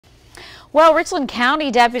Well, Richland County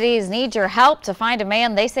deputies need your help to find a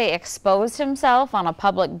man they say exposed himself on a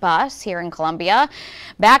public bus here in Columbia.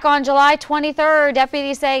 Back on July 23rd,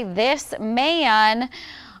 deputies say this man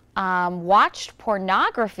watched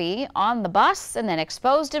pornography on the bus and then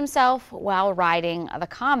exposed himself while riding the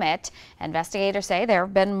COMET. Investigators say there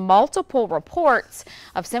have been multiple reports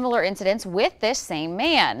of similar incidents with this same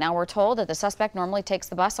man. Now we're told that the suspect normally takes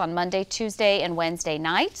the bus on Monday, Tuesday, and Wednesday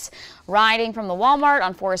nights, riding from the Walmart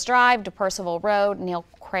on Forest Drive to Percival Road, Neil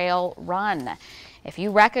Crail Run. If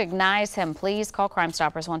you recognize him, please call Crime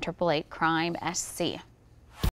Stoppers 1-888-CRIME-SC.